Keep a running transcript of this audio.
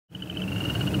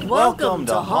Welcome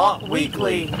to Haunt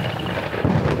Weekly.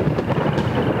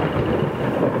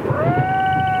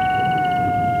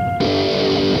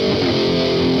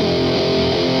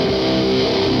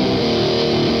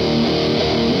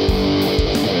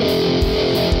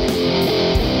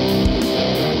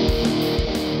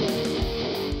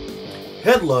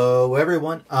 Hello,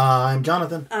 everyone. I'm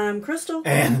Jonathan. I'm Crystal.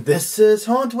 And this is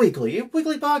Haunt Weekly, a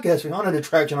weekly podcast for the haunted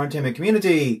attraction entertainment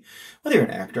community. Whether you're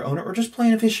an actor, owner, or just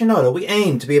plain aficionado, we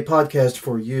aim to be a podcast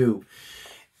for you.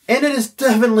 And it is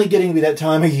definitely getting to be that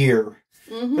time of year.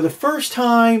 Mm-hmm. For the first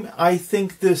time, I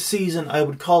think this season, I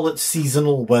would call it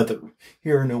seasonal weather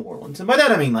here in New Orleans. And by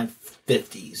that, I mean like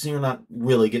 50s. You're not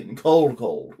really getting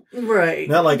cold. Right.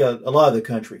 Not like a lot of the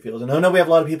country feels. And I know we have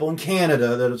a lot of people in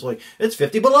Canada that it's like, it's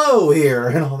 50 below here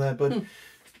and all that. But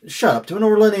shut up. To an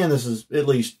Orleanian, this is at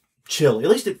least chilly.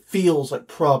 At least it feels like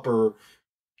proper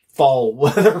fall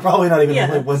weather. Probably not even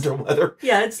really winter weather.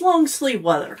 Yeah, it's long sleeve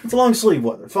weather. It's long sleeve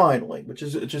weather, finally. Which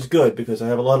is good because I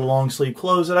have a lot of long sleeve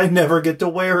clothes that I never get to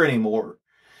wear anymore.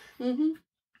 Mm-hmm.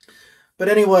 But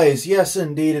anyways, yes,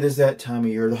 indeed, it is that time of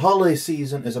year. The holiday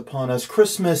season is upon us.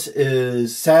 Christmas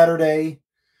is Saturday.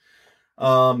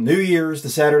 New Year's the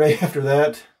Saturday after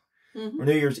that. Mm-hmm. Or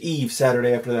New Year's Eve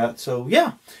Saturday after that. So,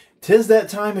 yeah, 'tis that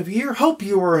time of year. Hope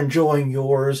you are enjoying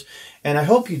yours. And I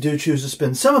hope you do choose to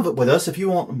spend some of it with us. If you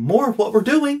want more of what we're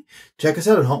doing, check us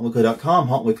out at hauntweekly.com,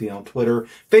 hauntweekly on Twitter,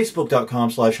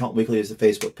 facebook.com/hauntweekly is the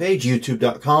Facebook page,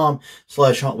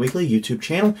 youtube.com/hauntweekly, YouTube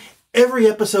channel. Every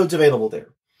episode's available there.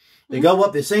 They go up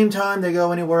at the same time they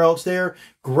go anywhere else there.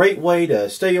 Great way to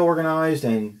stay organized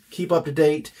and keep up to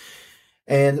date.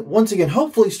 And once again,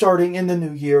 hopefully starting in the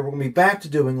new year, we're going to be back to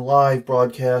doing live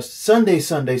broadcasts Sunday,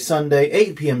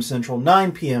 8 p.m. Central,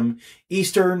 9 p.m.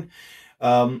 Eastern.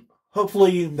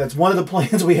 Hopefully that's one of the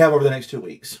plans we have over the next 2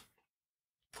 weeks.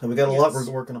 So we got a lot we're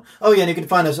working on. Oh yeah, and you can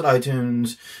find us at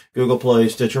iTunes, Google Play,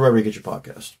 Stitcher, wherever you get your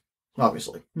podcast.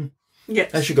 Obviously.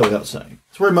 Yes. That should go without saying.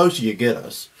 It's where most of you get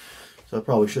us. So I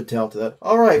probably should tell to that.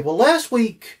 All right. Well, last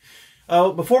week,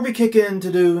 before we kick into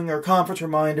doing our conference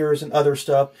reminders and other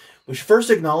stuff, we should first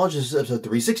acknowledge this is episode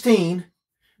 316,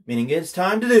 meaning it's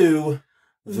time to do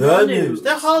the news.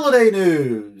 The holiday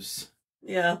news.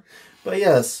 Yeah. But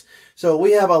yes, so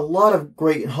we have a lot of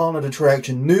great haunted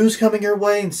attraction news coming your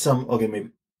way, and some, okay,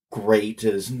 maybe great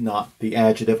is not the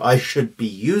adjective I should be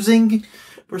using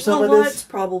for some of this. Well, that's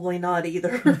probably not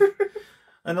either.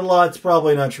 And a lot's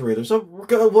probably not true either. So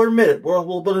we'll admit it.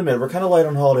 We'll admit it. We're kind of light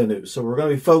on holiday news. So we're going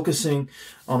to be focusing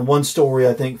on one story,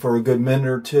 I think, for a good minute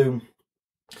or two.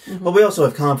 Mm-hmm. But we also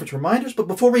have conference reminders. But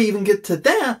before we even get to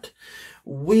that,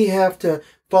 we have to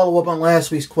follow up on last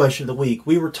week's question of the week.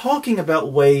 We were talking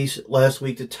about ways last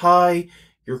week to tie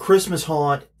your Christmas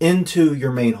haunt into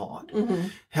your main haunt. Mm-hmm.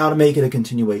 How to make it a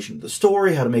continuation of the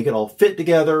story, how to make it all fit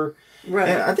together. Right.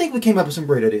 And I think we came up with some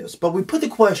great ideas. But we put the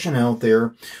question out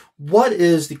there, what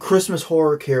is the Christmas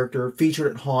horror character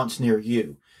featured at haunts near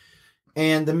you?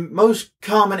 And the most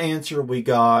common answer we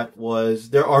got was,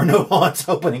 there are no haunts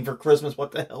opening for Christmas.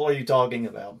 What the hell are you talking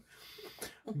about?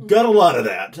 Got a lot of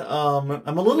that.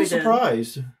 I'm a little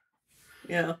surprised.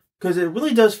 Yeah. Because it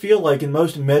really does feel like in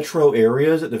most metro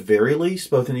areas, at the very least,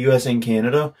 both in the U.S. and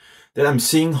Canada, that I'm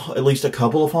seeing at least a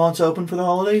couple of haunts open for the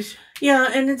holidays. Yeah,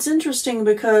 and it's interesting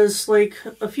because, like,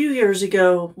 a few years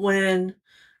ago, when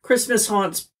Christmas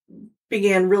haunts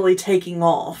began really taking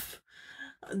off,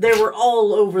 they were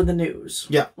all over the news.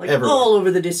 Yeah, like everywhere. All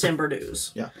over the December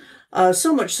news. Yeah.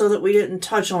 So much so that we didn't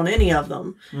touch on any of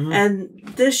them. Mm-hmm.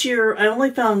 And this year, I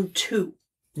only found 2.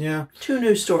 Yeah. 2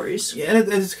 news stories. Yeah,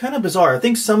 and it's kind of bizarre. I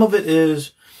think some of it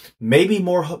is maybe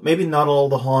not all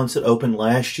the haunts that opened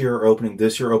last year are opening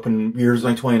this year, open years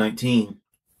like 2019.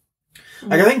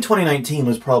 Like, I think 2019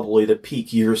 was probably the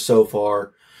peak year so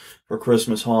far for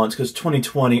Christmas haunts, because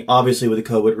 2020, obviously with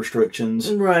the COVID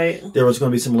restrictions, right, there was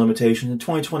going to be some limitations. In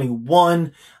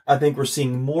 2021, I think we're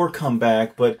seeing more come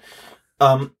back, but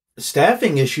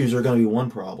staffing issues are going to be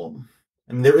one problem.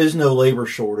 I mean, there is no labor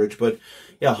shortage, but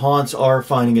yeah, haunts are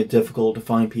finding it difficult to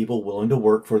find people willing to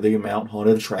work for the amount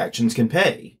haunted attractions can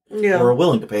pay. Yeah. Or are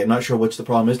willing to pay. I'm not sure which the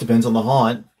problem is. Depends on the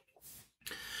haunt.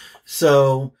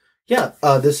 So, yeah,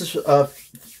 this is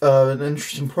an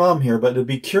interesting problem here, but it'd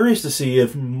be curious to see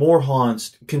if more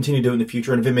haunts continue to do it in the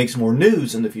future and if it makes more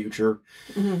news in the future.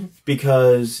 Mm-hmm.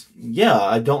 Because, yeah,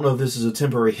 I don't know if this is a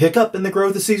temporary hiccup in the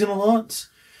growth of seasonal haunts,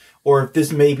 or if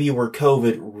this may be where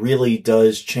COVID really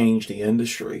does change the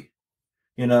industry,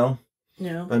 you know?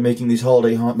 Yeah. By making these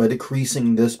holiday haunts, by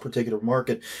decreasing this particular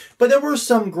market. But there were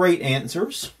some great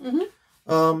answers.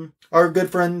 Mm-hmm. Our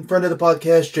good friend of the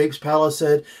podcast, Jake's Palace,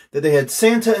 said that they had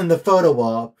Santa in the photo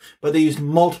op, but they used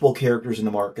multiple characters in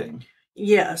the marketing.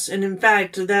 Yes, and in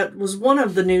fact, that was one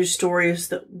of the news stories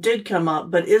that did come up,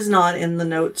 but is not in the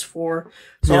notes for.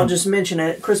 So I'll just mention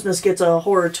it. Christmas gets a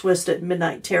horror twist at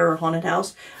Midnight Terror Haunted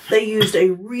House. They used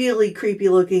a really creepy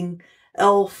looking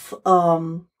elf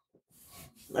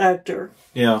actor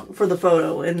for the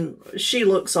photo, and she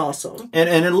looks awesome.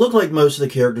 And it looked like most of the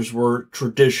characters were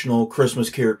traditional Christmas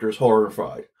characters,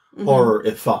 horrified,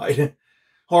 horrified,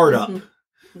 hard up.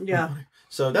 Yeah.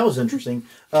 So that was interesting.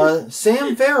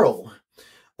 Sam Farrell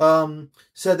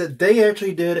said that they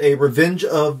actually did a Revenge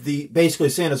of the, basically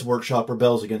Santa's Workshop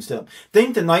rebels against him.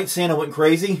 Think the night Santa went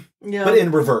crazy, but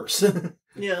in reverse.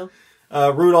 Yeah.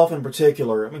 Rudolph in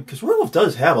particular. I mean, because Rudolph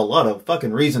does have a lot of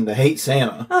fucking reason to hate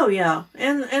Santa. Oh, yeah.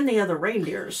 And the other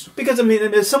reindeers. Because, I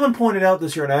mean, as someone pointed out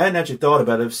this year, and I hadn't actually thought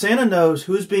about it, if Santa knows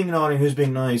who's being naughty and who's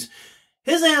being nice,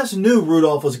 his ass knew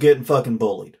Rudolph was getting fucking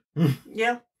bullied.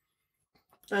 Yeah.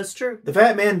 That's true. The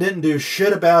fat man didn't do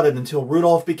shit about it until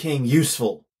Rudolph became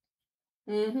useful.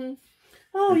 Mm-hmm.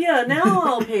 Oh, yeah, now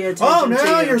I'll pay attention oh,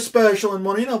 now to you. You're special and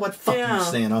one. You know what? Fuck you,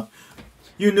 Santa.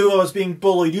 You knew I was being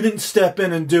bullied. You didn't step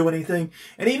in and do anything.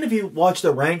 And even if you watch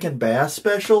the Rankin Bass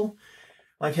special,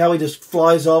 like how he just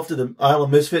flies off to the Isle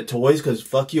of Misfit Toys because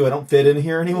fuck you, I don't fit in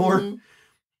here anymore.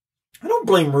 I don't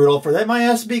blame Rudolph for that. My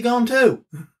ass would be gone too.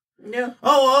 Yeah.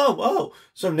 Oh.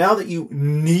 So now that you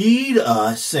need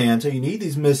us, Santa, you need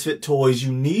these misfit toys,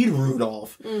 you need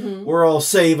Rudolph. We're all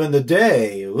saving the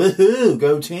day. Woohoo,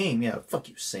 go team. Yeah, fuck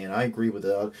you, Santa. I agree with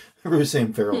that. I agree with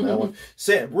Sam Farrell on that one.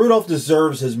 Rudolph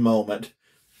deserves his moment.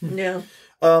 Yeah.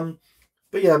 But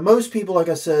yeah, most people, like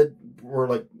I said, were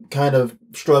like kind of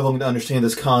struggling to understand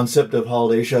this concept of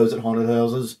holiday shows at haunted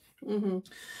houses.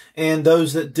 And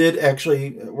those that did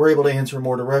actually were able to answer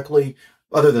more directly,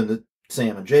 other than the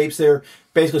Sam and Japes there,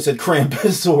 basically said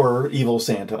Krampus or Evil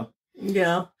Santa.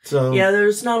 Yeah. So yeah,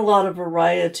 there's not a lot of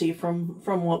variety from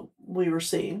what we were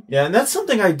seeing. Yeah, and that's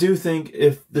something I do think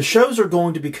if the shows are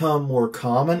going to become more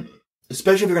common,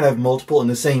 especially if you're going to have multiple in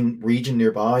the same region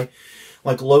nearby,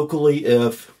 like locally,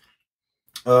 if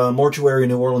Mortuary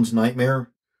New Orleans Nightmare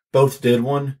both did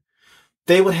one,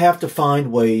 they would have to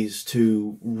find ways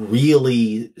to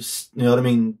really, you know what I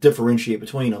mean, differentiate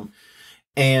between them.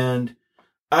 And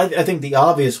I think the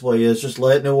obvious way is just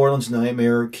let New Orleans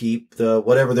Nightmare keep the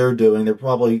whatever they're doing. They're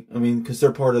probably, I mean, because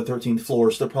they're part of the 13th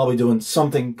floor, so they're probably doing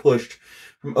something pushed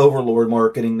from Overlord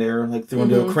marketing there. Like they're going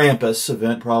to do a Krampus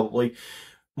event probably.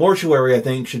 Mortuary, I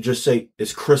think, should just say,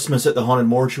 it's Christmas at the Haunted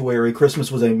Mortuary.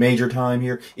 Christmas was a major time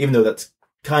here, even though that's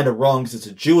kind of wrong because it's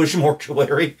a Jewish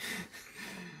mortuary.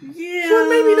 Yeah. So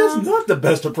maybe that's not the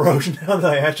best approach now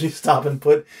that I actually stop and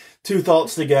put two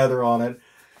thoughts together on it.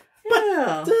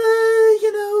 Yeah.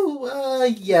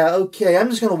 But, yeah, okay. I'm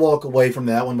just going to walk away from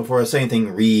that one before I say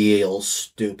anything real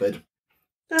stupid.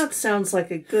 That sounds like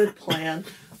a good plan.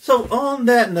 So, on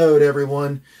that note,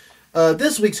 everyone,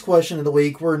 this week's question of the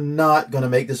week, we're not going to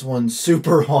make this one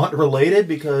super haunt related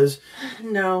because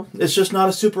no, it's just not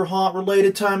a super haunt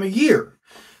related time of year.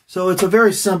 So, it's a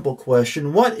very simple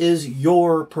question. What is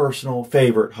your personal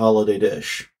favorite holiday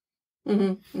dish?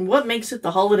 What makes it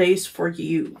the holidays for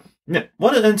you? Yeah.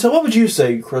 And so what would you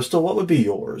say, Crystal? What would be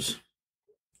yours?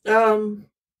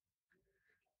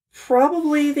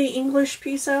 Probably the English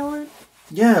pea salad.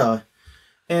 Yeah.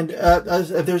 And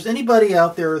if there's anybody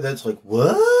out there that's like,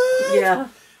 what? Yeah.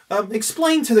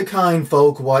 Explain to the kind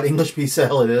folk what English pea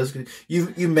salad is.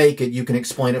 You make it, you can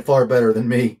explain it far better than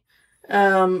me.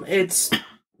 It's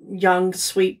young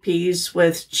sweet peas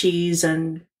with cheese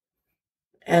and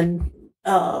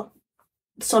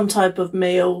some type of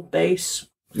mayo base.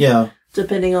 Yeah.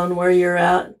 Depending on where you're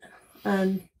at,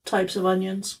 and types of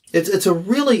onions. It's a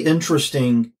really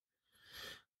interesting...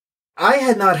 I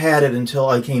had not had it until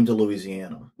I came to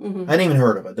Louisiana. I hadn't even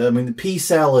heard of it. I mean, the pea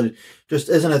salad just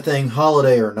isn't a thing,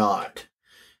 holiday or not.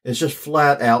 It's just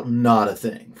flat out not a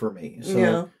thing for me.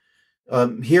 So,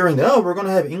 hearing that, we're going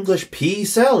to have English pea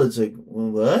salad, it's like,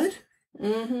 what?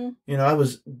 You know, I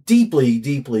was deeply,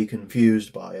 deeply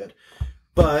confused by it.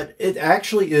 But it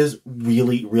actually is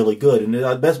really, really good. And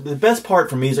the best part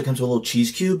for me is it comes with little cheese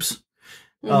cubes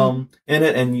in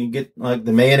it. And you get, like,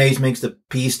 the mayonnaise makes the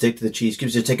pea stick to the cheese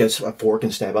cubes. You take a fork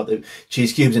and stab out the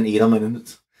cheese cubes and eat them. And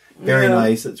it's very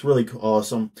nice. It's really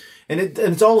awesome. And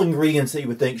it's all ingredients that you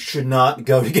would think should not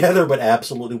go together, but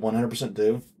absolutely 100%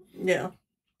 do. Yeah.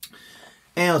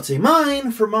 And let's see.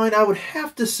 For mine, I would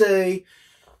have to say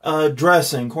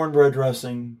dressing, cornbread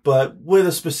dressing, but with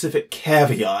a specific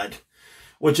caveat.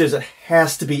 Which is, it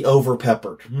has to be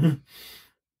over-peppered.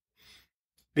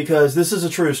 Because this is a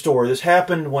true story. This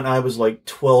happened when I was like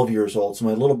 12 years old. So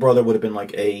my little brother would have been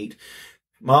like 8.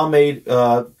 Mom made,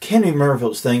 can't even remember if it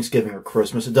was Thanksgiving or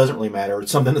Christmas. It doesn't really matter.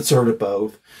 It's something that served at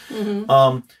both.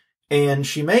 And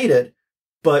she made it,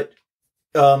 but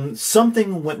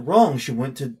something went wrong. She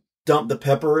went to dump the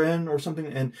pepper in or something,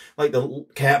 and like the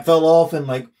cap fell off, and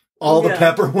like all the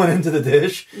pepper went into the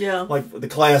dish. Yeah. Like the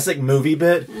classic movie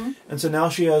bit. And so now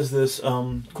she has this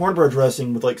cornbread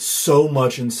dressing with like so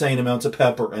much insane amounts of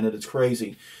pepper in it. It's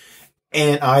crazy.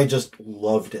 And I just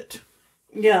loved it.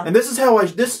 Yeah. And this is how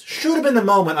this should have been the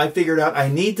moment I figured out I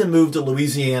need to move to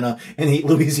Louisiana and eat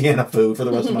Louisiana food for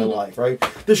the rest of my life, right?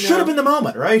 This should have been the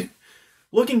moment, right?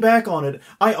 Looking back on it,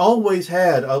 I always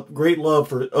had a great love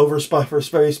for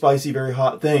very spicy, very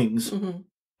hot things.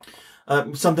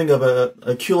 Something of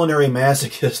a culinary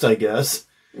masochist, I guess.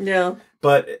 Yeah.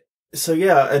 But, so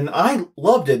yeah, and I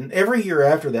loved it. And every year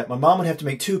after that, my mom would have to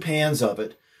make 2 pans of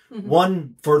it.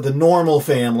 One for the normal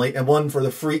family and one for the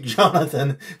freak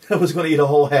Jonathan that was going to eat a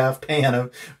whole half pan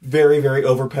of very, very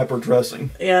over-peppered dressing.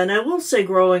 Yeah, and I will say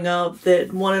growing up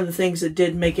that one of the things that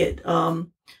did make it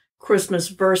Christmas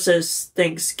versus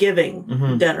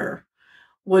Thanksgiving dinner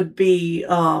would be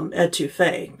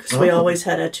etouffee. Because we always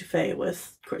had etouffee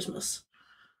with Christmas.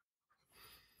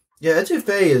 Yeah,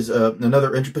 etouffee is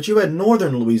another interest, but you had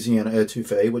northern Louisiana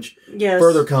etouffee, which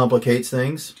further complicates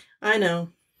things. I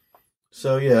know.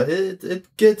 So, yeah,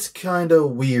 it gets kind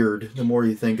of weird the more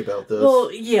you think about this. Well,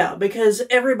 yeah, because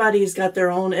everybody's got their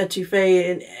own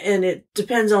etouffee, and it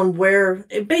depends on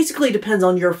it basically depends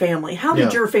on your family. How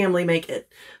did your family make it?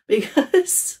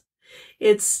 Because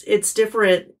it's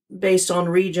different based on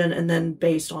region and then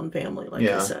based on family, like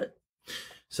I said.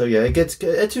 So, yeah, it gets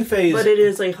etouffee. But it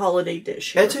is a holiday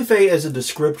dish. Here. Etouffee as a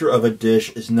descriptor of a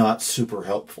dish is not super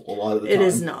helpful a lot of the time. It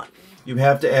is not. You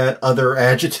have to add other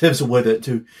adjectives with it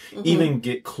to even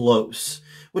get close,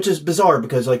 which is bizarre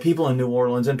because like people in New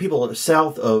Orleans and people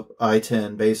south of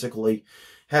I-10 basically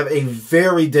have a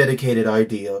very dedicated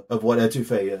idea of what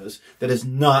etouffee is that is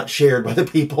not shared by the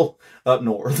people up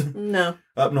north. No.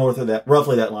 Up north of that,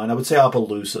 roughly that line. I would say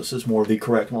Opelousas is more the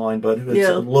correct line, but it's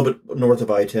a little bit north of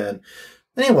I-10.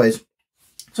 Anyways.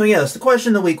 So yes, the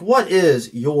question of the week, what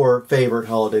is your favorite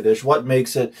holiday dish? What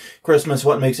makes it Christmas?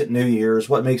 What makes it New Year's?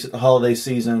 What makes it the holiday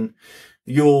season?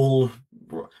 Yule,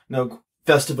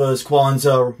 Festivus,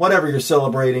 Kwanzaa, whatever you're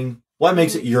celebrating. What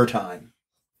makes it your time?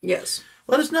 Yes.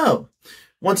 Let us know.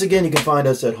 Once again, you can find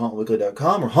us at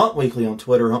hauntweekly.com or Haunt Weekly on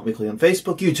Twitter, Haunt Weekly on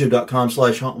Facebook,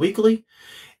 youtube.com/hauntweekly,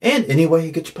 and anywhere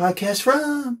you get your podcast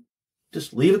from.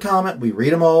 Just leave a comment. We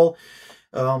read them all.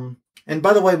 And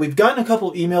by the way, we've gotten a couple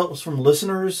of emails from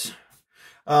listeners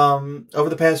over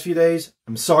the past few days.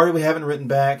 I'm sorry we haven't written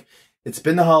back. It's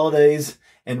been the holidays.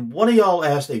 And one of y'all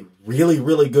asked a really,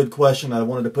 really good question I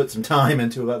wanted to put some time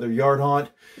into about their yard haunt.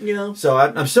 Yeah. So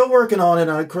I'm still working on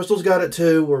it. Crystal's got it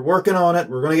too. We're working on it.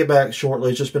 We're going to get back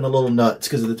shortly. It's just been a little nuts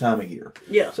because of the time of year.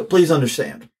 Yeah. So please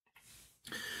understand.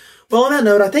 Well, on that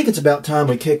note, I think it's about time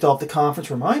we kicked off the conference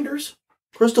reminders.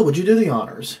 Crystal, would you do the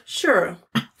honors? Sure.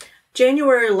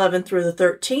 January 11th through the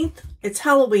 13th, it's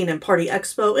Halloween and Party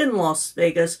Expo in Las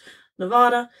Vegas,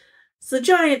 Nevada. It's the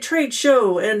giant trade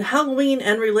show and Halloween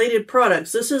and related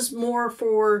products. This is more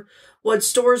for what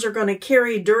stores are going to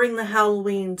carry during the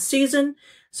Halloween season.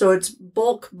 So it's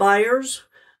bulk buyers,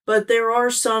 but there are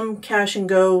some cash and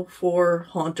go for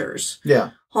haunters. Yeah.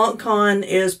 HauntCon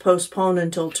is postponed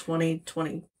until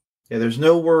 2020. Yeah, there's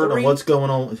no word on what's going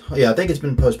on. Yeah, I think it's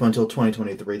been postponed until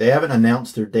 2023. They haven't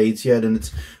announced their dates yet, and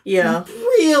it's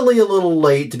really a little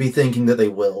late to be thinking that they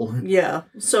will. Yeah,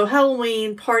 so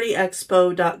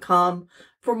HalloweenPartyExpo.com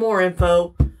for more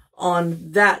info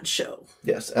on that show.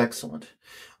 Yes, excellent.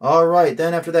 All right,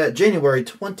 then after that, January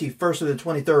 21st to the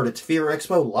 23rd, it's Fear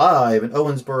Expo Live in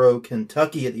Owensboro,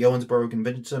 Kentucky at the Owensboro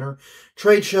Convention Center.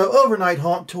 Trade show, overnight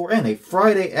haunt tour, and a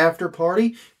Friday after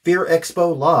party.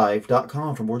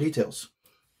 FearExpoLive.com for more details.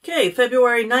 Okay,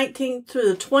 February 19th through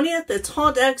the 20th, it's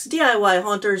HauntX DIY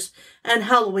Haunters and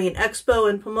Halloween Expo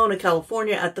in Pomona,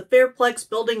 California at the Fairplex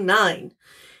Building 9.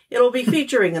 It'll be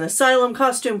featuring an asylum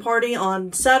costume party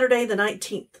on Saturday the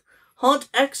 19th.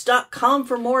 HauntX.com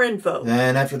for more info.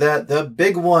 And after that, the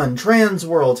big one, Trans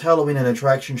World's Halloween and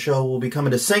Attraction Show will be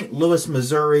coming to St. Louis,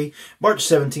 Missouri, March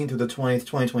 17th through the 20th,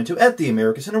 2022 at the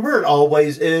America Center, where it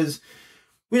always is.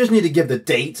 We just need to give the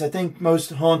dates. I think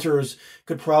most haunters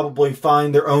could probably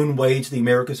find their own way to the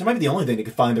Americas. It might be the only thing they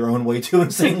could find their own way to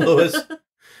in St. Louis.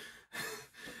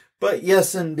 But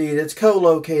yes, indeed, it's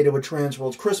co-located with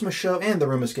Transworld's Christmas Show and the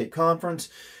Room Escape Conference.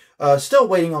 Still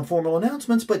waiting on formal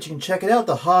announcements, but you can check it out,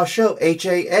 the Ha Show,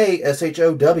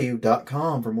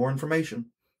 HAASHOW.com for more information.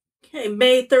 Okay,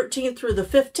 May 13th through the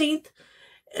 15th,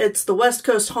 it's the West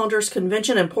Coast Haunters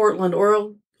Convention in Portland,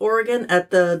 Oregon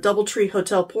at the Doubletree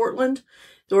Hotel, Portland.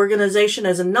 The organization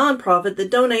is a nonprofit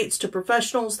that donates to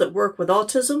professionals that work with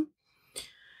autism.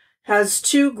 Has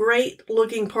 2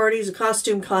 great-looking parties, a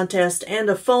costume contest, and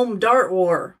a foam dart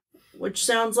war, which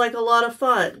sounds like a lot of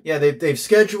fun. Yeah, they've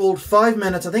scheduled 5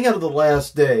 minutes, I think out of the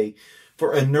last day,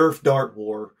 for a Nerf dart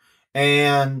war.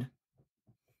 And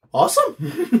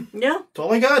awesome. Yeah. That's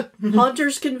all I got.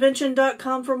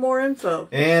 HauntersConvention.com for more info.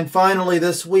 And finally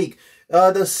this week,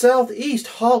 the Southeast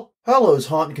Hollows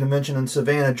Haunting Convention in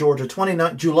Savannah, Georgia,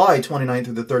 July 29th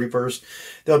through the 31st.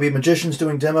 There'll be magicians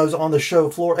doing demos on the show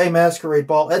floor, a masquerade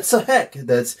ball at Sahek.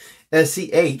 That's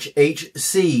SCHHC.com.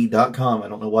 I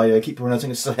don't know why I keep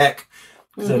pronouncing it Sahek,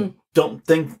 because I don't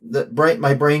think that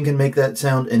my brain can make that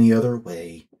sound any other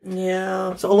way.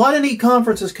 Yeah. So a lot of neat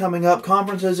conferences coming up.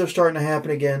 Conferences are starting to happen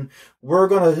again. We're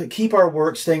going to keep our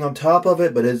work staying on top of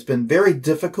it, but it's been very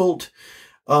difficult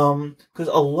because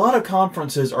a lot of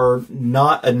conferences are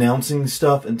not announcing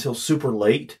stuff until super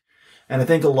late. And I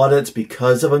think a lot of it's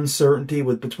because of uncertainty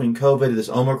between COVID, this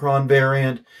Omicron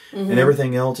variant, and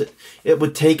everything else. It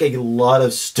would take a lot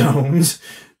of stones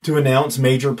to announce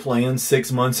major plans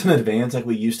 6 months in advance like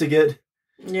we used to get.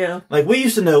 Yeah. Like, we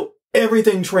used to know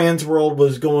everything Transworld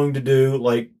was going to do,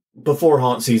 like, before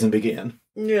haunt season began.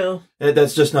 Yeah.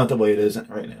 That's just not the way it is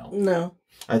right now. No.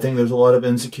 I think there's a lot of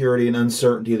insecurity and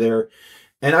uncertainty there.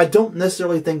 And I don't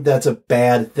necessarily think that's a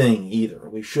bad thing either.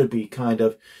 We should be kind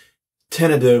of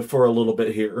tentative for a little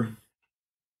bit here.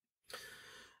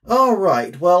 All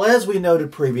right. Well, as we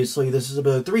noted previously, this is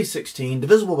about 316,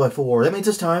 divisible by 4. That means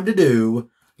it's time to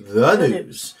do the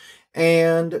news.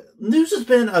 And news has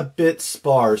been a bit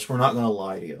sparse, we're not going to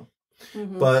lie to you.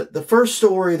 But the first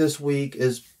story this week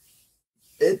is,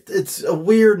 it's a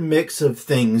weird mix of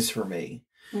things for me.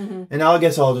 And I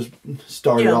guess I'll just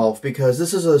start it off, because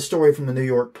this is a story from the New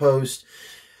York Post.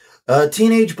 A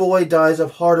teenage boy dies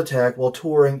of heart attack while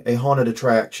touring a haunted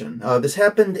attraction. This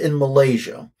happened in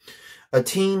Malaysia. A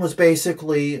teen was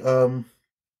basically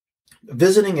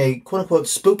visiting a quote-unquote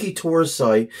spooky tourist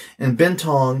site in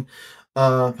Bentong,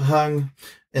 Pahang,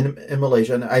 in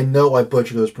Malaysia. And I know I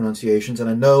butcher those pronunciations, and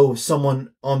I know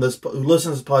someone on this who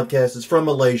listens to this podcast is from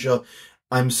Malaysia.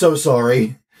 I'm so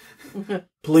sorry.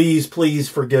 Please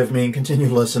forgive me and continue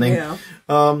listening. Yeah.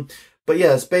 But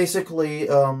yes, basically,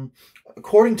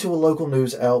 according to a local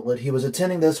news outlet, he was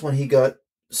attending this when he got,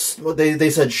 they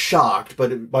said shocked,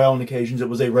 but by all occasions it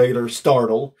was a regular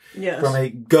startle from a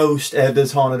ghost at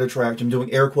this haunted attraction. I'm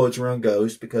doing air quotes around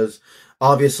ghost because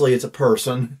obviously it's a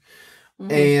person.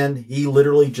 And he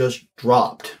literally just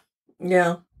dropped.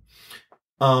 Yeah.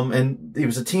 And he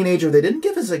was a teenager. They didn't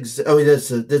give his he did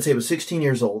say he was 16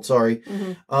 years old. Sorry.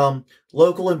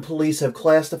 Local and police have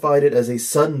classified it as a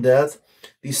sudden death.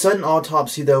 The sudden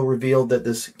autopsy, though, revealed that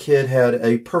this kid had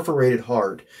a perforated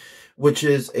heart, which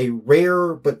is a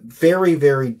rare but very,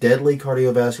 very deadly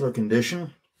cardiovascular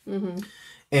condition.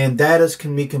 And that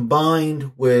can be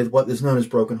combined with what is known as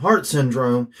broken heart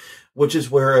syndrome, which is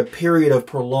where a period of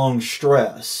prolonged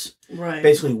stress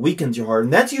basically weakens your heart.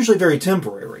 And that's usually very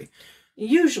temporary.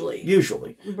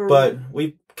 Usually. But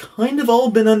we've kind of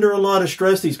all been under a lot of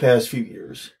stress these past few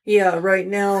years. Yeah, right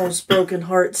now, broken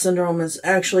heart syndrome is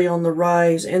actually on the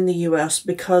rise in the U.S.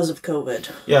 because of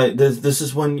COVID. Yeah, this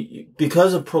is when,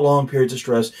 because of prolonged periods of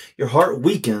stress, your heart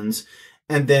weakens,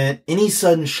 and then any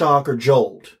sudden shock or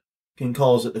jolt can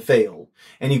cause it to fail.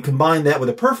 And you combine that with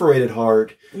a perforated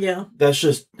heart. Yeah. That's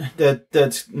just,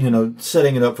 that's,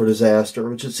 setting it up for disaster,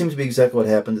 which it seems to be exactly what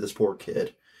happened to this poor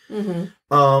kid.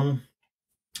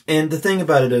 And the thing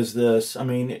about it is this, I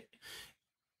mean,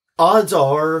 odds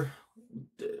are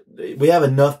we have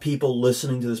enough people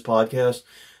listening to this podcast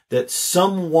that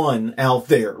someone out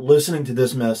there listening to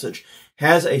this message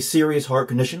has a serious heart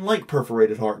condition, like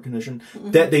perforated heart condition,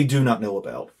 that they do not know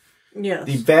about. Yes.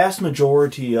 The vast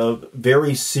majority of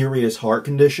very serious heart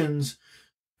conditions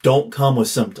don't come with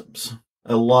symptoms.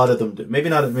 A lot of them do. Maybe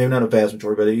not a vast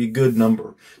majority, but a good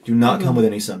number do not come with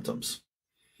any symptoms.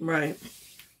 Right.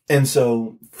 And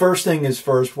so, first thing is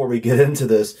first, before we get into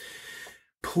this,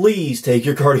 please take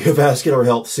your cardiovascular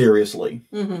health seriously.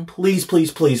 Please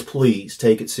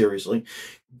take it seriously.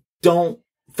 Don't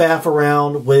faff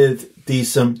around with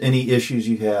any issues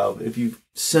you have. If you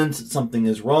sense that something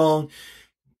is wrong,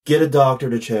 get a doctor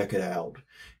to check it out.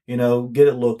 Get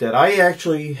it looked at. I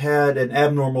actually had an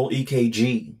abnormal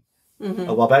EKG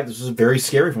a while back. This was very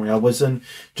scary for me. I was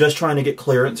just trying to get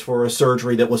clearance for a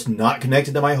surgery that was not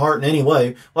connected to my heart in any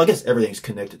way. Well, I guess everything's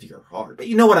connected to your heart, but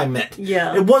you know what I meant.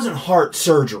 Yeah. It wasn't heart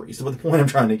surgery, is the point I'm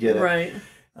trying to get at. Right.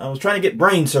 I was trying to get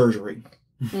brain surgery.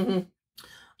 And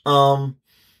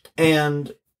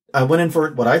I went in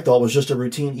for what I thought was just a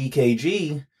routine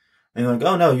EKG. And like,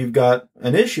 oh no, you've got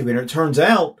an issue. And it turns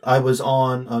out I was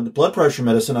on the blood pressure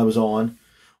medicine I was on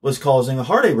was causing a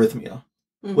heart arrhythmia,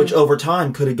 which over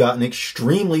time could have gotten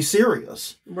extremely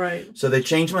serious. Right. So they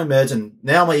changed my meds, and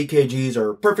now my EKGs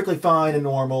are perfectly fine and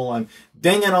normal. I'm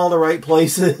dinging all the right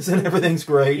places, and everything's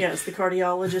great. Yes, the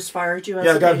cardiologist fired you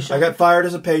as a patient. I got fired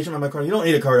as a patient by my cardiologist. You don't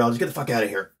need a cardiologist. Get the fuck out of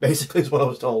here, basically is what I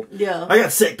was told. Yeah. I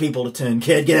got sick people to tend,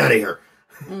 kid. Get out of here.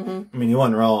 I mean, he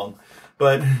wasn't wrong.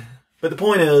 But the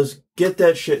point is, get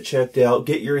that shit checked out.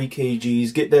 Get your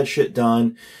EKGs. Get that shit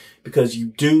done. Because you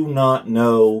do not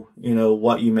know,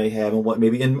 what you may have and what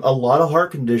maybe. And a lot of heart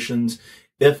conditions,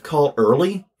 if caught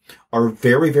early, are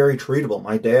very, very treatable.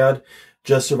 My dad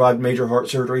just survived major heart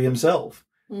surgery himself.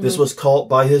 This was caught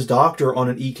by his doctor on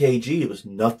an EKG. It was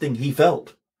nothing he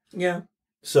felt. Yeah.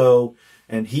 So,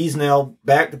 and he's now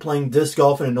back to playing disc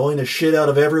golf and annoying the shit out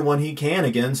of everyone he can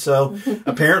again. So,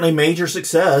 apparently major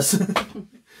success,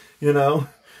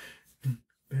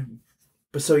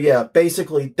 But so, yeah,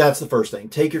 basically, that's the first thing.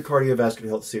 Take your cardiovascular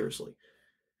health seriously.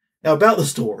 Now, about the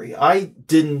story, I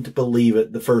didn't believe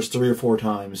it the first 3 or 4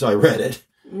 times I read it.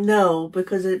 No,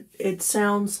 because it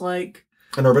sounds like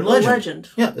an urban legend.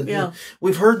 Yeah.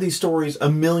 We've heard these stories a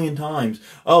million times.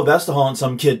 Oh, that's the haunt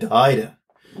some kid died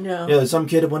in. Yeah, some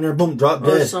kid went there, boom, dropped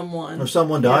dead. Or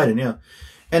someone died in,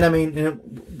 And I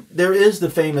mean, there is the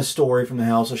famous story from the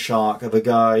House of Shock of a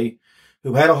guy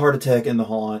who had a heart attack in the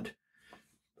haunt.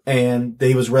 And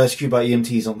he was rescued by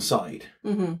EMTs on site,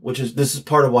 this is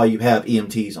part of why you have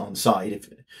EMTs on site,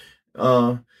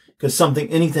 because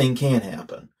anything can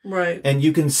happen. Right. And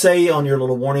you can say on your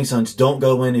little warning signs, don't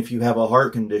go in if you have a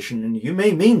heart condition, and you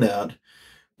may mean that.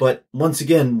 But once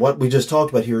again, what we just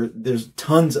talked about here, there's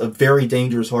tons of very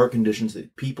dangerous heart conditions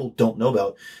that people don't know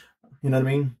about. You know what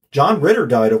I mean? John Ritter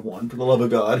died of one, for the love of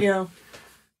God. Yeah.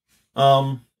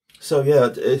 So,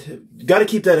 got to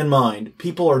keep that in mind.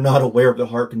 People are not aware of the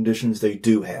heart conditions they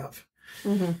do have.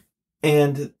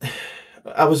 And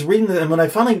I was reading that, and when I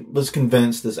finally was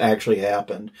convinced this actually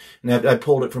happened, and I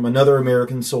pulled it from another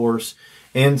American source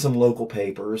and some local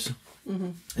papers.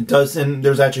 It does, and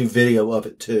there's actually video of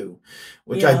it too,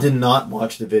 which I did not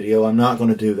watch the video. I'm not going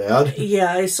to do that.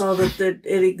 Yeah, I saw that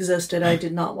it existed. I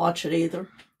did not watch it either.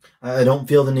 I don't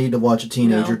feel the need to watch a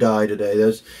teenager die today.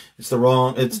 It's the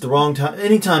wrong time.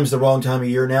 Anytime's the wrong time of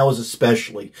year. Now is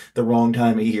especially the wrong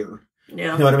time of year.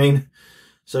 Yeah. You know what I mean?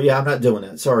 So yeah, I'm not doing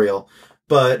that. Sorry, y'all.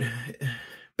 But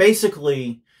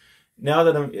basically, now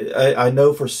that I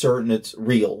know for certain it's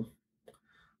real.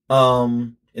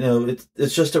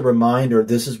 It's just a reminder.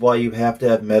 This is why you have to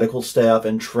have medical staff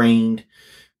and trained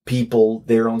people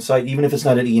there on site, even if it's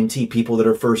not an EMT, people that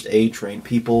are first aid trained,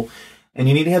 people. And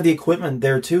you need to have the equipment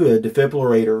there too, a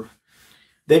defibrillator.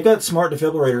 They've got smart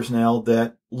defibrillators now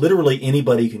that literally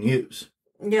anybody can use.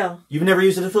 Yeah. You've never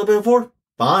used a defibrillator before?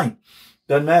 Fine.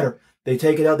 Doesn't matter. They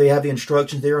take it out. They have the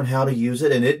instructions there on how to use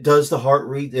it. And it does the heart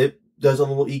read. It does a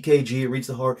little EKG. It reads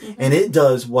the heart. And it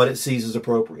does what it sees as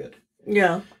appropriate.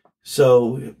 Yeah.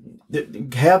 So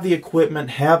have the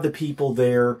equipment, have the people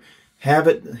there, have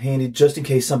it handy just in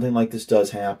case something like this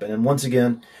does happen. And once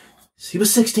again, he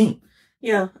was 16.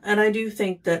 Yeah, and I do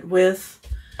think that with,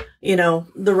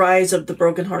 the rise of the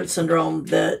broken heart syndrome,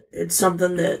 that it's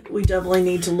something that we definitely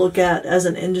need to look at as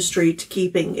an industry to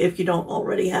keeping if you don't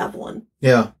already have one.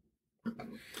 Yeah.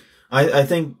 I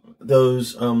think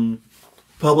those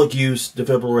public use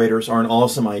defibrillators are an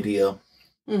awesome idea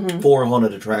for a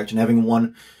haunted attraction. Having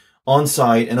one on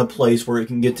site in a place where it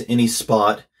can get to any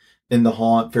spot in the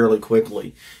haunt fairly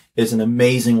quickly is an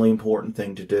amazingly important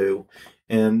thing to do.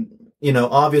 And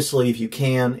obviously, if you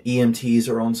can, EMTs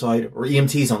are on site, or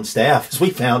EMTs on staff, as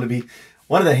we found to be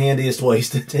one of the handiest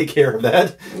ways to take care of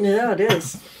that. Yeah, it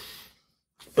is.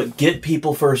 But get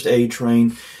people first aid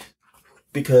trained,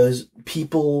 because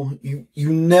people,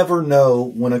 you never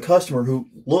know when a customer who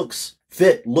looks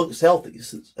fit, looks healthy,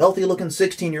 healthy-looking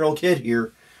 16-year-old kid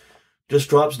here just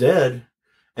drops dead.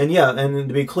 And and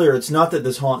to be clear, it's not that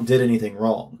this haunt did anything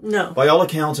wrong. No. By all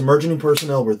accounts, emergency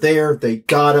personnel were there. They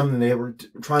got him, and they were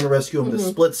trying to rescue him. The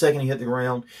split second he hit the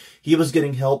ground, he was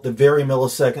getting help the very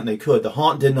millisecond they could. The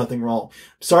haunt did nothing wrong.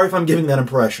 Sorry if I'm giving that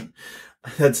impression.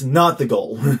 That's not the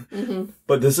goal.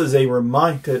 But this is a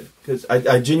reminder, because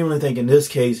I genuinely think in this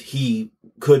case, he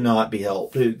could not be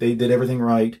helped. They did everything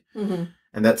right, and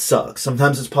that sucks.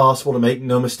 Sometimes it's possible to make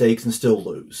no mistakes and still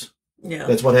lose. Yeah.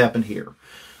 That's what happened here.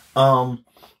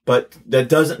 But that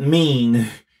doesn't mean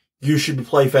you should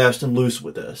play fast and loose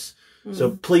with this.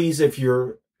 So please, if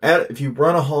you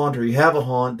run a haunt or you have a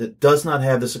haunt that does not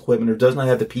have this equipment or does not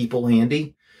have the people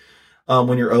handy,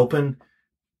 when you're open,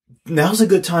 now's a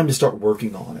good time to start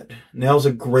working on it. Now's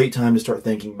a great time to start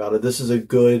thinking about it. This is a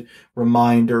good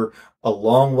reminder, a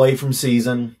long way from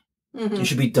season. Mm-hmm. You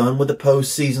should be done with the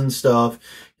post-season stuff.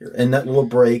 You're in that little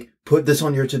break. Put this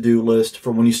on your to-do list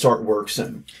for when you start work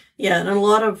soon. Yeah, and a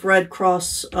lot of Red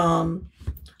Cross,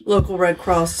 local Red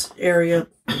Cross area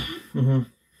mm-hmm.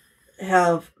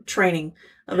 have training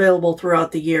available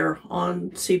throughout the year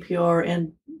on CPR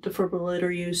and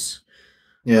defibrillator use.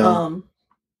 Yeah.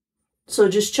 So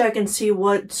just check and see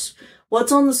what's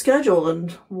on the schedule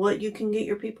and what you can get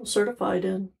your people certified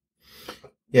in.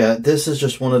 Yeah, this is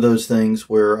just one of those things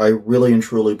where I really and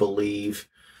truly believe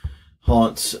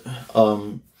haunts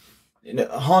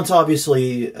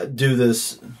obviously do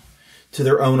this to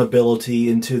their own ability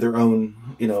and to their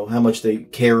own, how much they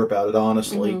care about it,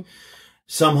 honestly. Mm-hmm.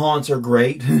 Some haunts are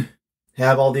great,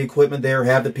 have all the equipment there,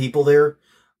 have the people there.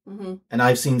 Mm-hmm. And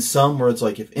I've seen some where it's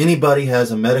like, if anybody has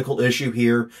a medical issue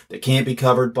here that can't be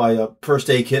covered by a first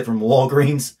aid kit from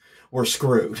Walgreens, we're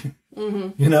screwed.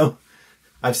 Mm-hmm.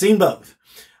 I've seen both.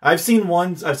 I've seen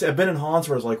ones, I've been in haunts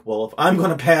where it's like, well, if I'm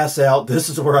going to pass out, this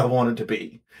is where I want it to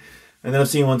be. And then I've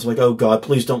seen ones like, oh God,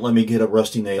 please don't let me get a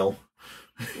rusty nail.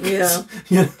 Yeah.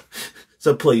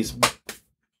 So please,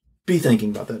 be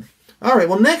thinking about that. All right,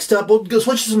 well, next up, we'll go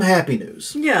switch to some happy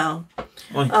news. Yeah.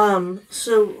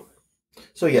 So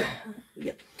yeah.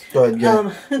 Yeah. Go ahead.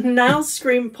 Yeah. Niles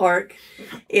Scream Park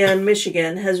in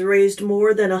Michigan has raised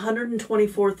more than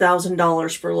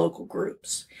 $124,000 for local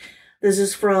groups. This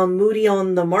is from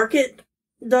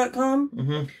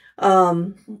moodyonthemarket.com.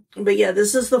 Mm-hmm. But yeah,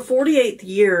 this is the 48th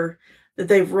year that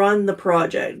they've run the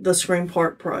project, the Scream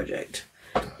Park project.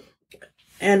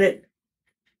 And it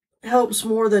helps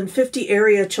more than 50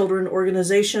 area children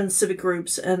organizations, civic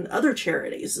groups, and other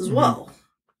charities as well.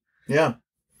 Yeah.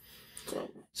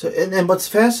 So and what's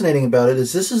fascinating about it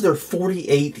is this is their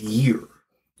 48th year.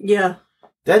 Yeah.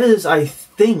 That is, I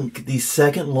think, the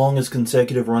second longest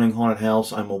consecutive running haunted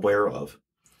house I'm aware of.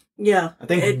 Yeah. I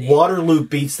think Waterloo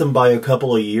beats them by a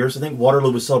couple of years. I think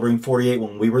Waterloo was celebrating 48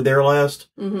 when we were there last.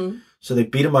 Mm-hmm. So they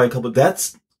beat them by a couple.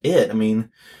 That's it. I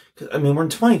mean, we're in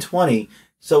 2020.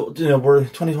 So, we're in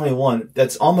 2021.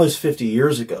 That's almost 50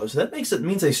 years ago. So that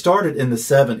means they started in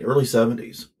the early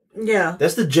 70s. Yeah.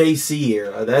 That's the JC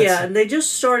era. Yeah, and they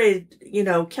just started,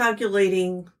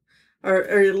 calculating, or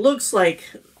it looks like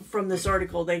from this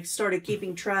article, they started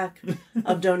keeping track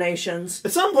of donations.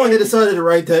 At some point, they decided to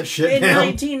write that shit down. In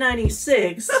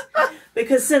 1996,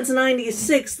 because since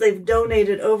 96, they've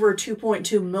donated over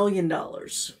 $2.2 million.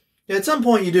 Yeah, at some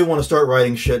point, you do want to start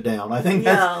writing shit down. I think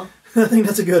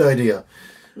that's a good idea.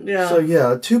 Yeah. So,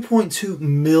 yeah, $2.2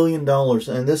 million.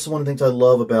 And this is one of the things I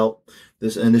love about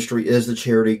this industry is the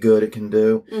charity good it can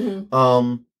do.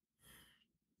 Mm-hmm.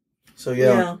 So,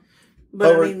 yeah.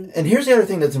 But and here's the other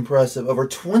thing that's impressive. Over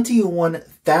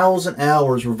 21,000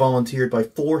 hours were volunteered by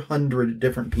 400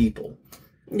 different people.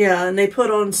 Yeah, and they put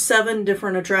on 7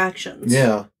 different attractions.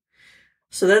 Yeah.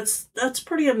 So that's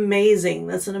pretty amazing.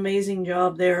 That's an amazing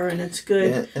job there, and it's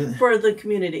good for the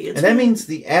community. And that means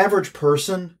the average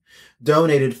person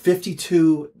donated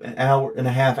 52 and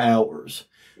a half hours.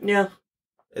 Yeah.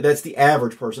 That's the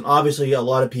average person. Obviously, a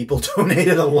lot of people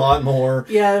donated a lot more.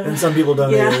 Yeah. And some people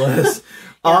donated less. Yeah.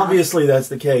 Obviously, that's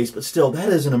the case. But still, that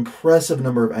is an impressive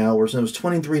number of hours. And it was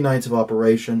 23 nights of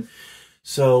operation.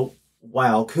 So,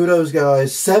 wow. Kudos,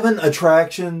 guys. 7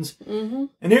 attractions. Mm-hmm.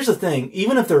 And here's the thing.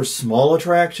 Even if they're small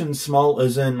attractions, small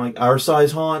as in like our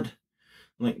size haunt,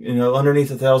 like, underneath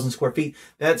 1,000 square feet,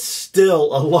 that's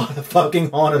still a lot of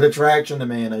fucking haunted attraction to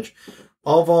manage.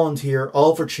 All volunteer,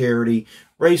 all for charity.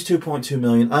 Raised $2.2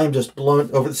 million. I am just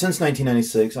blown over since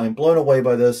 1996. I am blown away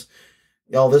by this.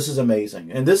 Y'all, this is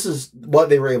amazing. And this is what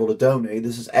they were able to donate.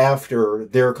 This is after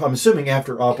I'm assuming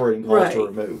after operating costs are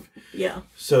removed. Yeah.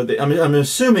 So I'm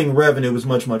assuming revenue was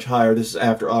much, much higher. This is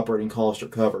after operating costs are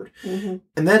covered. Mm-hmm.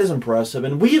 And that is impressive.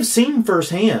 And we have seen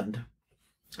firsthand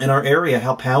in our area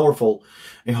how powerful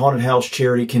a haunted house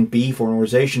charity can be for an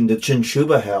organization. The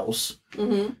Chinchuba House.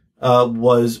 Mm-hmm.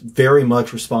 Was very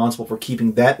much responsible for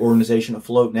keeping that organization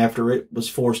afloat. And after it was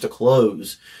forced to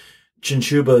close,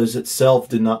 Chinchuba's itself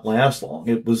did not last long.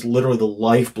 It was literally the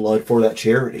lifeblood for that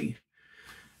charity.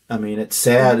 I mean, it's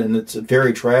sad and it's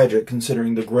very tragic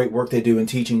considering the great work they do in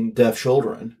teaching deaf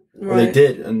children. Right. Or they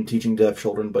did in teaching deaf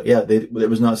children. But yeah, it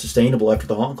was not sustainable after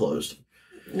the haunt closed.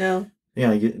 No.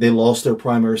 Yeah, they lost their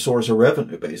primary source of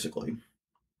revenue, basically.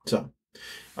 So,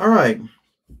 all right.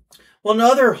 Well,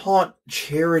 another haunt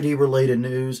charity-related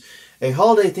news. A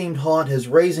holiday-themed haunt is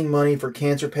raising money for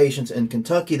cancer patients in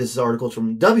Kentucky. This is articles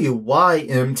from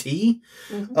WYMT.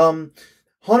 Mm-hmm.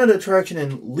 Haunted attraction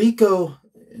in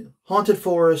Haunted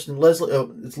Forest in Leslie,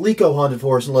 it's Lico Haunted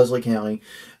Forest in Leslie County,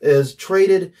 is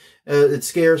traded its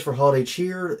scares for holiday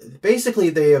cheer. Basically,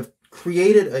 they have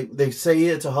created, they say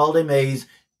it's a holiday maze.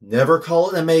 Never call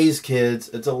it a maze, kids.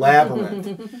 It's a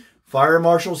labyrinth. Fire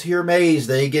marshals hear maze,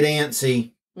 they get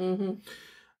antsy.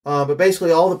 But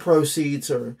basically, all the proceeds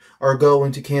are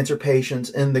going to cancer patients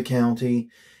in the county.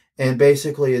 And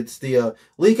basically, it's the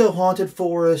Lico Haunted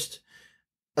Forest,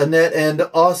 Annette and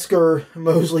Oscar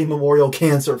Mosley Memorial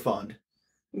Cancer Fund.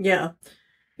 Yeah.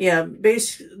 Yeah.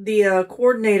 The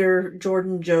coordinator,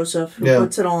 Jordan Joseph, who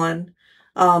puts it on,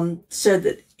 said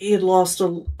that he had lost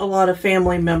a lot of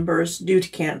family members due to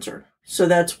cancer. So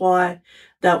that's why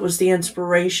that was the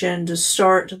inspiration to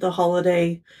start the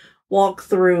holiday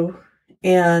walkthrough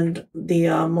and the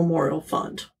memorial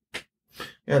fund.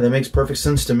 Yeah, that makes perfect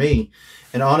sense to me.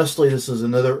 And honestly, this is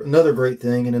another great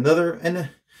thing, and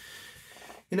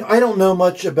you know, I don't know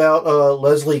much about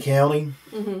Leslie County,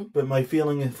 but my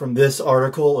feeling from this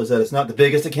article is that it's not the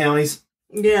biggest of counties.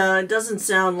 Yeah, it doesn't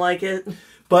sound like it.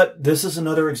 But this is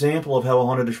another example of how a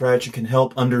haunted attraction can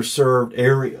help underserved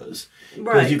areas.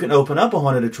 Right. Because you can open up a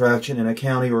haunted attraction in a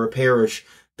county or a parish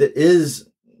that is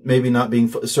maybe not being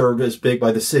served as big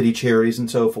by the city charities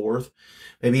and so forth.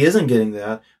 Maybe isn't getting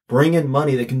that. Bring in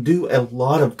money that can do a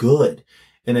lot of good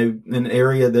in an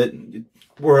area that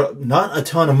where not a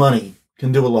ton of money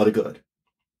can do a lot of good.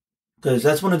 Because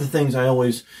that's one of the things I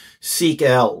always seek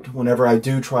out whenever I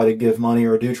do try to give money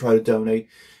or do try to donate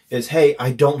is, hey,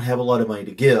 I don't have a lot of money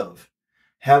to give.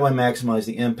 How do I maximize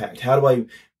the impact? How do I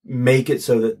make it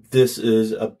so that this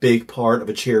is a big part of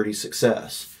a charity's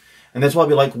success? And that's why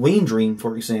we like Ween Dream,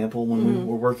 for example, when we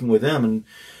were working with them. And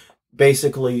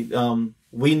basically,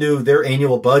 we knew their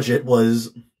annual budget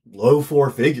was low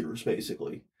four figures,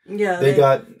 basically. Yeah. They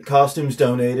got costumes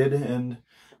donated, and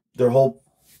their whole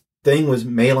thing was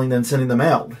mailing them, sending them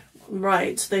out.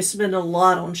 Right. So they spend a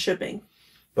lot on shipping.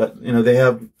 But, you know, they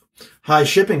have high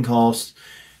shipping costs,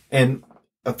 and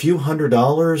a few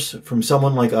 $100s from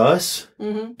someone like us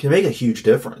can make a huge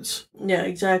difference. Yeah,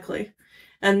 exactly.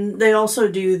 And they also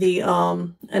do the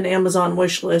an Amazon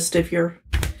wish list if you're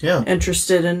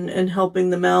interested in helping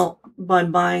them out by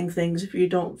buying things if you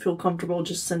don't feel comfortable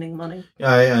just sending money.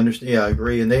 Yeah, I understand. Yeah, I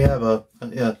agree. And they have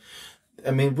I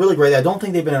mean, really great. I don't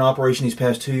think they've been in operation these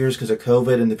past 2 years because of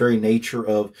COVID and the very nature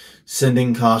of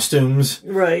sending costumes.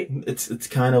 Right. It's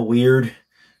kind of weird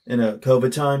in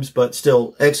COVID times, but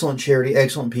still excellent charity,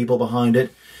 excellent people behind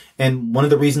it. And one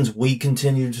of the reasons we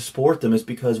continue to support them is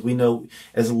because we know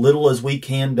as little as we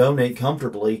can donate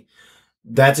comfortably,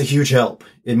 that's a huge help.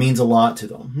 It means a lot to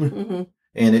them.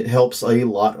 And it helps a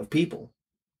lot of people.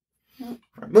 All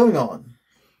right, moving on.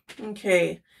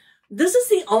 Okay. This is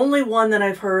the only one that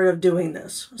I've heard of doing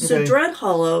this. So Dread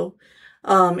Hollow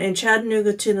in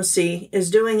Chattanooga, Tennessee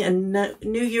is doing a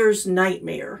New Year's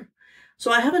Nightmare.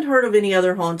 So I haven't heard of any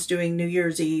other haunts doing New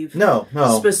Year's Eve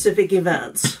specific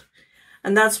events.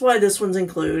 And that's why this one's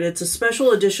included. It's a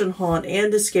special edition haunt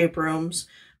and escape rooms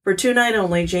for 2 nights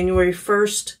only, January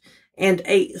 1st and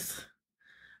 8th,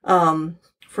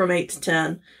 from 8 to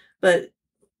 10.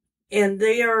 And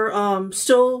they are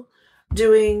still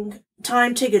doing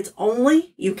time tickets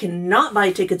only. You cannot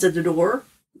buy tickets at the door.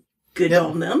 Good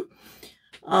on them.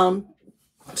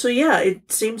 So yeah,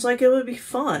 it seems like it would be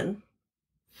fun.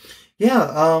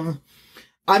 Yeah,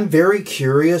 I'm very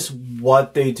curious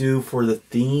what they do for the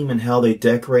theme and how they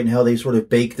decorate and how they sort of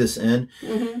bake this in.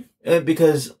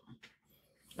 Because,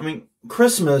 I mean,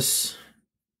 Christmas,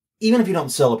 even if you don't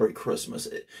celebrate Christmas,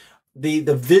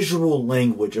 the visual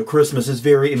language of Christmas is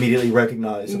very immediately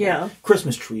recognizable. Yeah.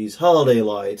 Christmas trees, holiday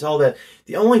lights, all that.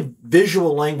 The only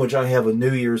visual language I have with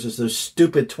New Year's is those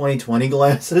stupid 2020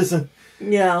 glasses.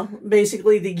 Yeah,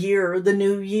 basically the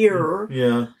new year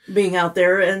being out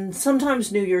there, and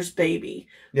sometimes New Year's baby,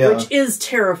 which is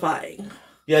terrifying.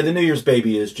 Yeah, the New Year's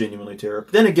baby is genuinely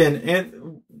terrifying. Then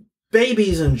again,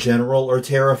 babies in general are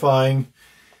terrifying.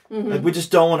 Like, we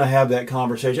just don't want to have that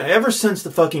conversation. Ever since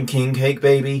the fucking king cake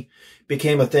baby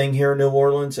became a thing here in New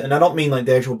Orleans, and I don't mean like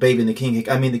the actual baby in the king cake,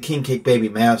 I mean the king cake baby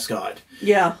mascot.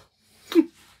 Yeah.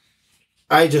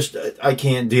 I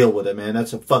can't deal with it, man.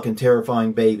 That's a fucking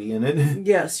terrifying baby, and it.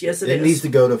 Yes, it is. It needs to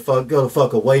go to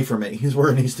fuck away from me. Is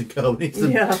where it needs to go.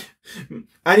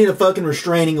 I need a fucking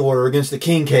restraining order against the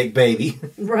king cake baby.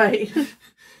 Right.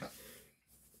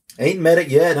 Ain't met it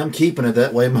yet. I'm keeping it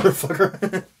that way,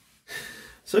 motherfucker.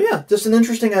 So yeah, just an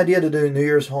interesting idea to do New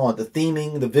Year's haunt. The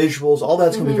theming, the visuals, all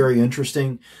that's going to be very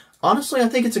interesting. Honestly, I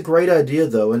think it's a great idea,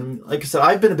 though. And like I said,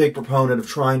 I've been a big proponent of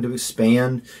trying to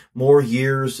expand more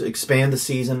years, expand the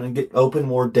season, and open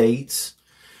more dates.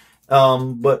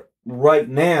 But right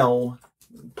now,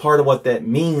 part of what that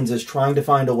means is trying to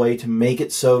find a way to make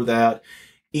it so that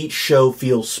each show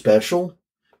feels special.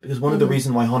 Because one of the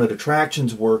reasons why haunted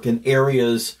attractions work in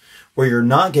areas where you're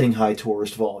not getting high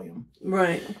tourist volume.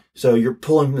 Right. So you're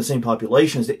pulling from the same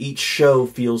populations, that each show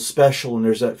feels special, and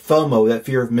there's that FOMO, that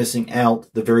fear of missing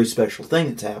out the very special thing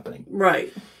that's happening.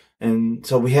 Right. And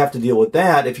so we have to deal with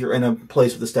that if you're in a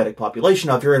place with a static population.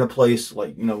 Now, if you're in a place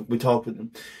like, we talked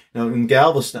with, in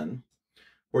Galveston,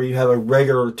 where you have a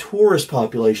regular tourist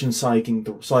population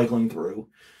cycling through,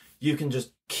 you can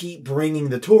just keep bringing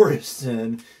the tourists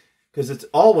in because it's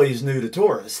always new to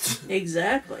tourists.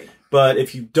 Exactly. But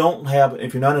if you're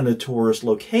not in a tourist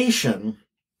location,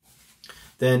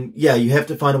 then yeah, you have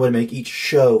to find a way to make each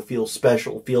show feel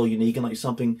special, feel unique, and like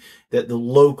something that the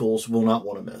locals will not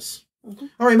want to miss.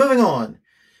 All right, moving on.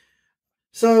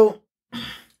 So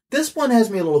this one has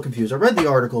me a little confused. I read the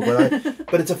article,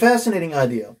 but it's a fascinating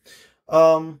idea.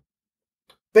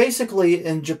 Basically,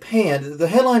 in Japan, the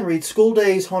headline reads, School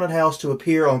Days Haunted House to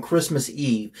Appear on Christmas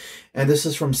Eve. And this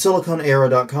is from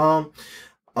siliconera.com.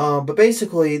 But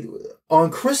basically, on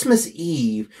Christmas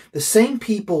Eve, the same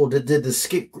people that did the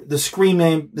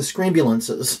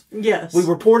screambulances. Yes. We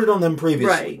reported on them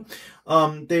previously.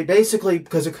 Right. They basically,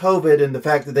 because of COVID and the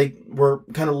fact that they were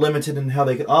kind of limited in how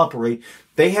they could operate,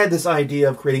 they had this idea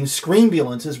of creating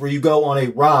screambulances where you go on a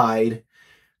ride.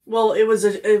 Well, it was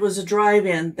a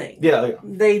drive-in thing. Yeah.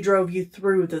 They drove you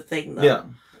through the thing, though. Yeah.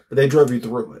 But they drove you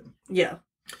through it. Yeah.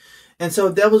 And so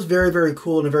that was very, very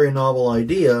cool and a very novel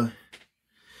idea.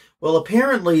 Well,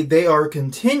 apparently they are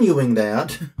continuing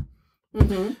that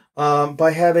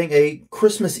by having a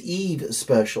Christmas Eve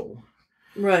special.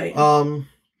 Right.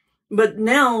 But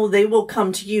now they will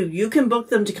come to you. You can book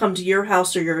them to come to your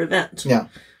house or your event. Yeah.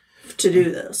 To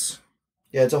do this.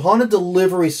 Yeah, it's a haunted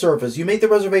delivery service. You make the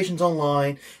reservations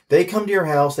online. They come to your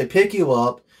house. They pick you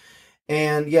up.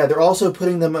 And yeah, they're also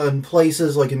putting them in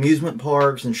places like amusement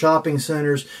parks and shopping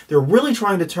centers. They're really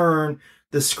trying to turn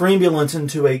the screambulance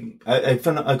into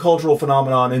a cultural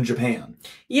phenomenon in Japan.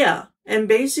 Yeah. And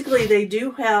basically they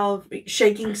do have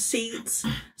shaking seats,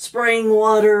 spraying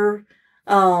water.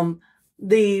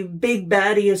 The big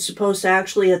baddie is supposed to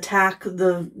actually attack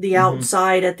the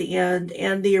outside at the end.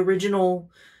 And the original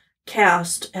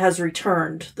cast has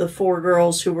returned. The 4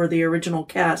 girls who were the original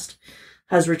cast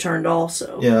has returned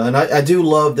also. Yeah, and I do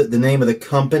love that the name of the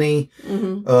company,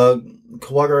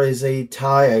 Kawagareze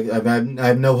Tai, I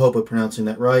have no hope of pronouncing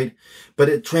that right, but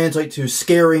it translates to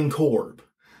Scaring Corp.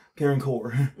 Scaring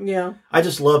Corp. Yeah. I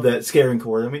just love that, Scaring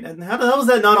Corp. I mean, how the hell is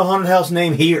that not a haunted house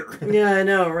name here? Yeah, I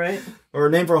know, right? Or a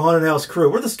name for a haunted house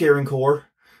crew. We're the Scaring Corps.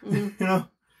 You know?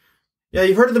 Yeah,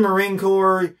 you've heard of the Marine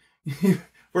Corps.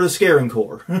 We're the Scaring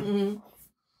Corps. All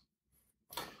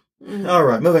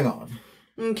right, moving on.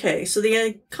 Okay, so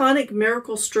the iconic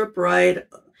Miracle Strip Ride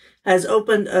has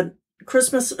opened a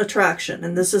Christmas attraction,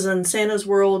 and this is in Santa's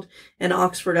World in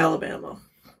Oxford, Alabama.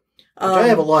 I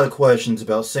have a lot of questions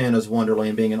about Santa's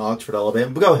Wonderland being in Oxford,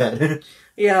 Alabama, but go ahead.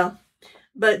 Yeah,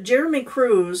 but Jeremy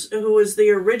Cruz, who was the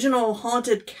original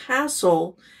haunted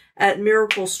castle at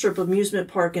Miracle Strip Amusement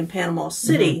Park in Panama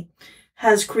City,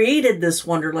 has created this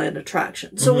Wonderland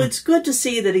attraction. So it's good to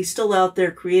see that he's still out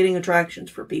there creating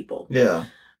attractions for people. Yeah.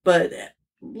 But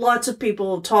lots of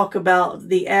people talk about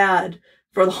the ad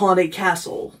for the Haunted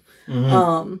Castle.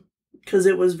 Because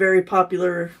it was very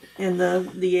popular in the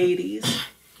 80s.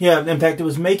 Yeah, in fact, it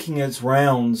was making its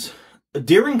rounds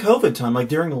during COVID time, like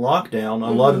during the lockdown.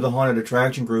 A lot of the haunted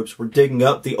attraction groups were digging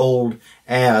up the old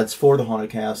ads for the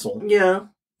Haunted Castle. Yeah.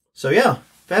 So yeah,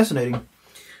 fascinating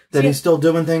that he's still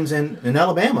doing things in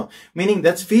Alabama. Meaning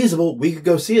that's feasible. We could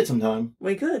go see it sometime.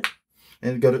 We could.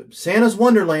 And go to Santa's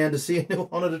Wonderland to see a new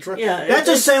haunted attraction. Yeah, that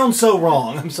just sounds so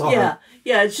wrong. I'm sorry.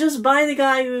 Yeah, it's just by the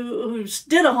guy who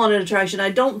did a haunted attraction. I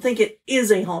don't think it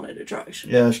is a haunted attraction.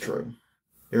 Yeah, that's true.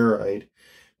 You're right.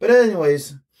 But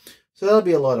anyways, so that'll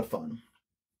be a lot of fun.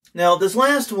 Now, this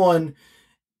last one,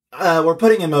 we're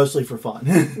putting in mostly for fun.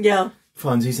 Yeah.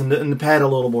 Funsies, and to pad a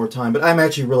little more time. But I'm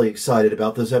actually really excited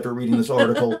about this after reading this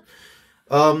article.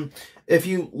 If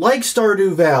you like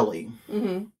Stardew Valley...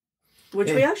 Which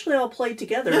we actually all played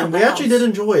together. Yeah, we actually did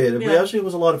enjoy it. It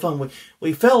was a lot of fun.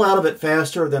 We fell out of it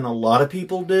faster than a lot of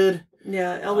people did.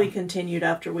 Yeah, Ellie continued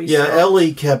after we stopped.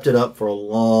 Ellie kept it up for a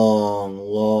long,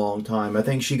 long time. I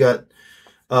think she got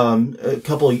a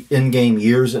couple of in-game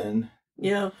years in.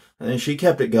 Yeah. And she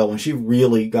kept it going. She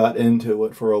really got into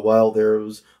it for a while there. It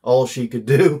was all she could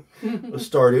do was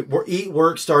eat,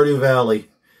 work, Stardew Valley.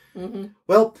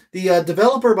 Well, the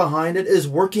developer behind it is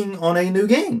working on a new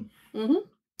game.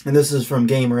 And this is from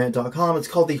GameRant.com. It's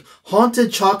called The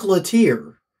Haunted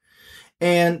Chocolatier.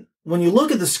 And when you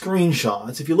look at the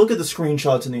screenshots, if you look at the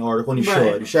screenshots in the article, and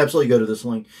you should absolutely go to this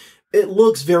link, it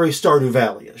looks very Stardew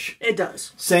Valley-ish. It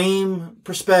does. Same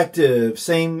perspective,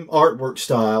 same artwork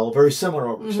style, very similar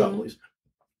artwork style.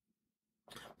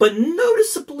 But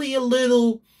noticeably a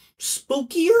little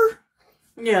spookier?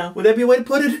 Yeah. Would that be a way to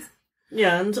put it?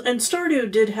 Yeah, and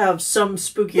Stardew did have some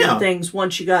spookier things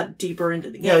once you got deeper into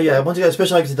the game. Yeah. Once you got,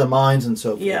 especially like the mines and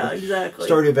so forth. Yeah, exactly.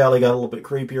 Stardew Valley got a little bit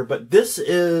creepier, but this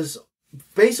is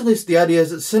basically the idea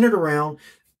is it's centered around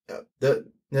the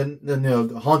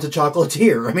haunted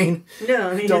chocolatier. I mean,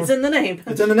 it's in the name.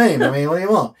 It's in the name. I mean, what do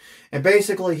you want? And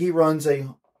basically, he runs a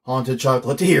haunted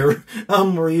chocolatier,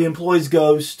 where he employs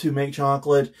ghosts to make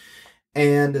chocolate.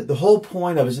 And the whole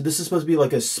point of it is this is supposed to be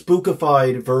like a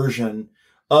spookified version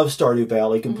of Stardew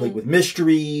Valley, complete with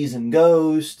mysteries and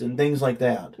ghosts and things like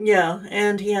that. Yeah,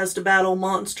 and he has to battle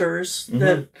monsters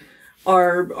that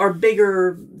are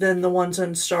bigger than the ones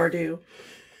in Stardew.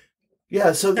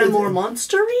 Yeah, so and more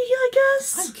monstery, I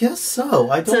guess. I guess so.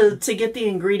 I don't to get the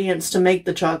ingredients to make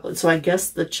the chocolate. So I guess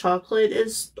the chocolate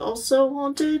is also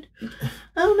haunted.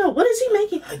 I don't know. What is he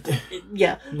making?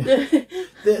 Yeah.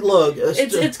 Look,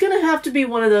 it's gonna have to be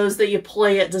one of those that you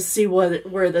play it to see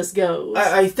where this goes.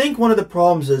 I think one of the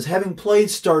problems is, having played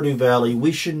Stardew Valley,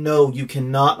 we should know you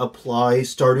cannot apply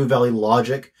Stardew Valley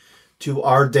logic to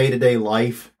our day-to-day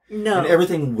life. No. And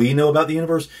everything we know about the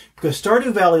universe, because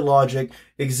Stardew Valley logic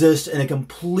exists in a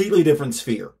completely different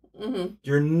sphere.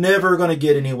 You're never going to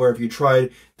get anywhere if you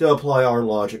try to apply our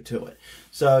logic to it.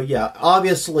 So, yeah,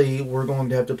 obviously, we're going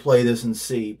to have to play this and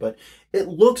see, but it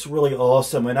looks really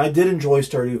awesome, and I did enjoy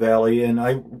Stardew Valley, and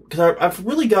I've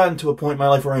really gotten to a point in my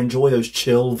life where I enjoy those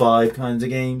chill vibe kinds of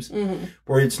games,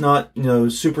 where it's not,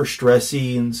 super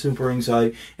stressy and super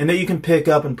anxiety, and that you can pick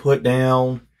up and put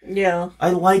down. Yeah.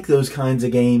 I like those kinds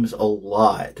of games a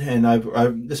lot. And I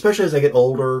especially as I get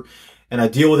older and I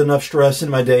deal with enough stress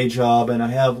in my day job and I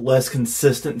have less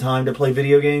consistent time to play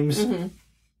video games,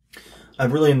 I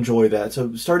really enjoy that. So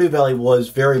Stardew Valley was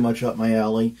very much up my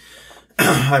alley.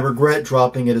 I regret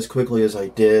dropping it as quickly as I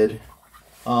did.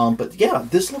 But yeah,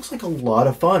 this looks like a lot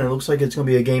of fun. It looks like it's going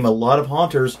to be a game a lot of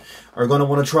haunters are going to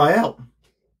want to try out.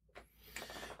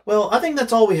 Well, I think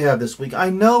that's all we have this week. I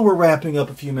know we're wrapping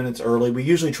up a few minutes early. We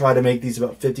usually try to make these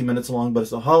about 50 minutes long, but it's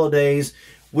the holidays.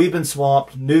 We've been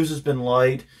swamped. News has been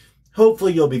light.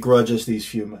 Hopefully you'll begrudge us these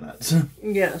few minutes.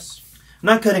 Yes. I'm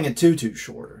not cutting it too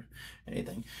short or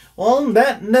anything. Well, on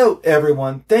that note,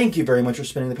 everyone, thank you very much for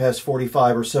spending the past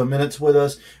 45 or so minutes with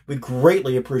us. We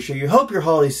greatly appreciate you. Hope your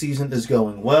holiday season is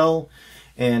going well.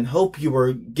 And hope you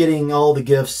are getting all the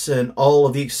gifts and all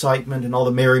of the excitement and all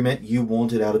the merriment you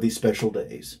wanted out of these special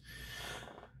days.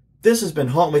 This has been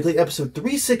Haunt Weekly, episode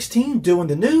 316, doing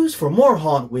the news. For more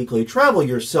Haunt Weekly, travel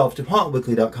yourself to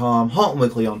hauntweekly.com, Haunt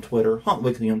Weekly on Twitter, Haunt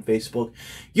Weekly on Facebook,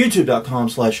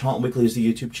 youtube.com/Haunt Weekly is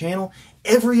the YouTube channel.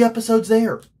 Every episode's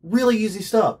there. Really easy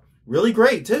stuff. Really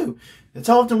great, too. It's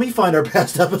how often we find our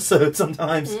best episodes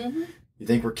sometimes. You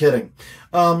think we're kidding.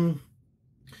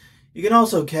 You can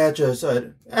also catch us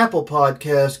at Apple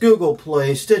Podcasts, Google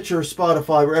Play, Stitcher,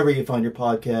 Spotify, wherever you find your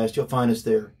podcast. You'll find us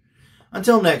there.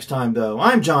 Until next time, though,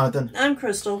 I'm Jonathan. I'm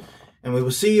Crystal. And we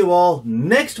will see you all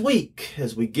next week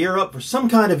as we gear up for some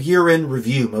kind of year-end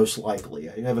review, most likely.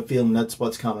 I have a feeling that's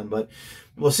what's coming, but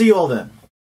we'll see you all then.